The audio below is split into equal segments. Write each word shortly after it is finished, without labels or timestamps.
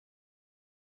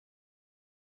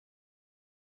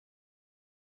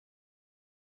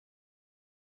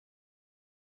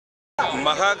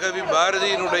மகாகவி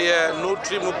பாரதியினுடைய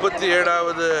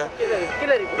 137வது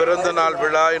பிறந்த நாள்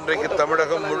விழா இன்றைக்கு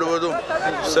தமிழகம் முழுவதும்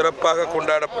சிறப்பாக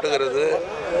கொண்டாடப்படுகிறது.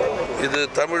 இது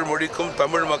தமிழ் மொழிக்கும்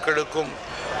தமிழ் மக்களுக்கும்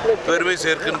பெருமை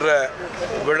சேர்க்கின்ற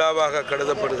விழாவாக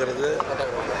கருதப்படுகிறது.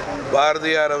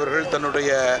 பாரதியார் அவர்கள்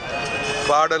தன்னுடைய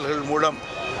பாடல்கள் மூலம்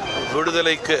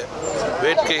விடுதலைக்கு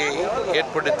வேட்கையை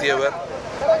ஏற்படுத்தியவர்.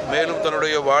 மேலும்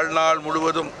தன்னுடைய வாழ்நாள்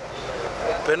முழுவதும்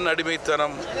பெண்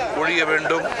அடிமைத்தனம் ஒழிய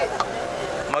வேண்டும்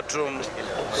மற்றும்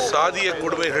சாதிய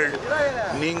கொடுமைகள்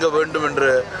நீங்க வேண்டும்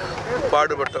என்று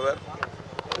பாடுபட்டவர்.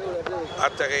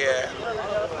 அத்தகைய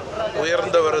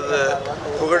உயர்ந்தவரது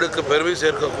புகழுக்கு பெருமை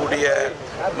சேர்க்கக்கூடிய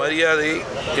மரியாதை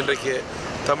இன்றைக்கு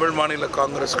தமிழ் மாநில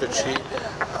காங்கிரஸ் கட்சி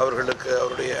அவர்களுக்கு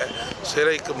அவருடைய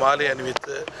சிலைக்கு மாலை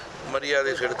அணிவித்து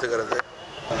மரியாதை செலுத்துகிறது.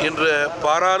 இன்று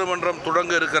பாராளுமன்றம்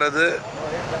தொடங்க இருக்கிறது.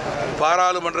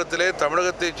 பாராளுமன்றத்திலே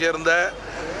தமிழகத்தைச் சேர்ந்த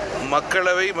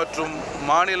மக்களவை மற்றும்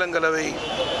மாநிலங்களவை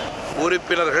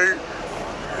உறுப்பினர்கள்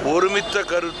ஒருமித்த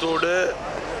கருத்தோடு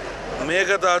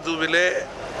மேகதாதுவிலே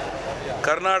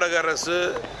கர்நாடக அரசு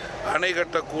அணை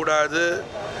கட்டக்கூடாது,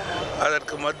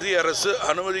 அதற்கு மத்திய அரசு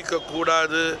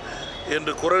அனுமதிக்கக்கூடாது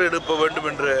என்று குரல் எழுப்ப வேண்டும்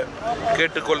என்று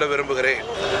கேட்டுக்கொள்ள விரும்புகிறேன்.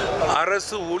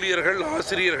 அரசு ஊழியர்கள்,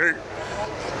 ஆசிரியர்கள்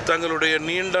தங்களுடைய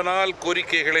நீண்ட நாள்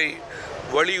கோரிக்கைகளை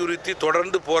வலியுறுத்தி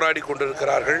தொடர்ந்து போராடி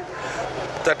கொண்டிருக்கிறார்கள்.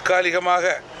 தற்காலிகமாக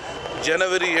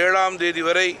ஜனவரி 7ஆம் தேதி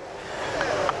வரை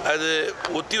அது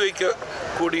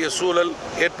ஒத்திவைக்கக்கூடிய சூழல்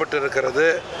ஏற்பட்டிருக்கிறது.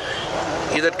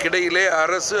 இதற்கிடையிலே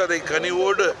அரசு அதை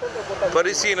கனிவோடு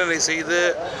பரிசீலனை செய்து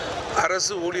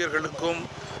அரசு ஊழியர்களுக்கும்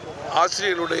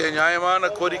ஆசிரியர்களுடைய நியாயமான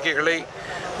கோரிக்கைகளை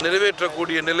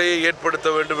நிறைவேற்றக்கூடிய நிலையை ஏற்படுத்த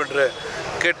வேண்டும் என்று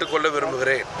கேட்டுக்கொள்ள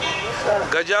விரும்புகிறேன்.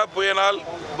 கஜா புயலால்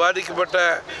பாதிக்கப்பட்ட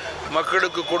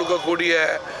மக்களுக்கு கொடுக்கக்கூடிய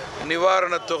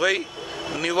நிவாரணத் தொகை,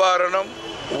 நிவாரணம்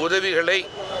உதவிகளை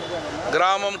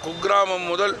கிராமம் குக்கிராமம்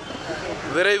முதல்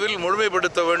விரைவில்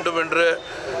முழுமைப்படுத்த வேண்டும் என்று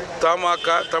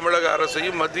தமாக தமிழக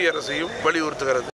அரசையும் மத்திய அரசையும் வலியுறுத்துகிறது.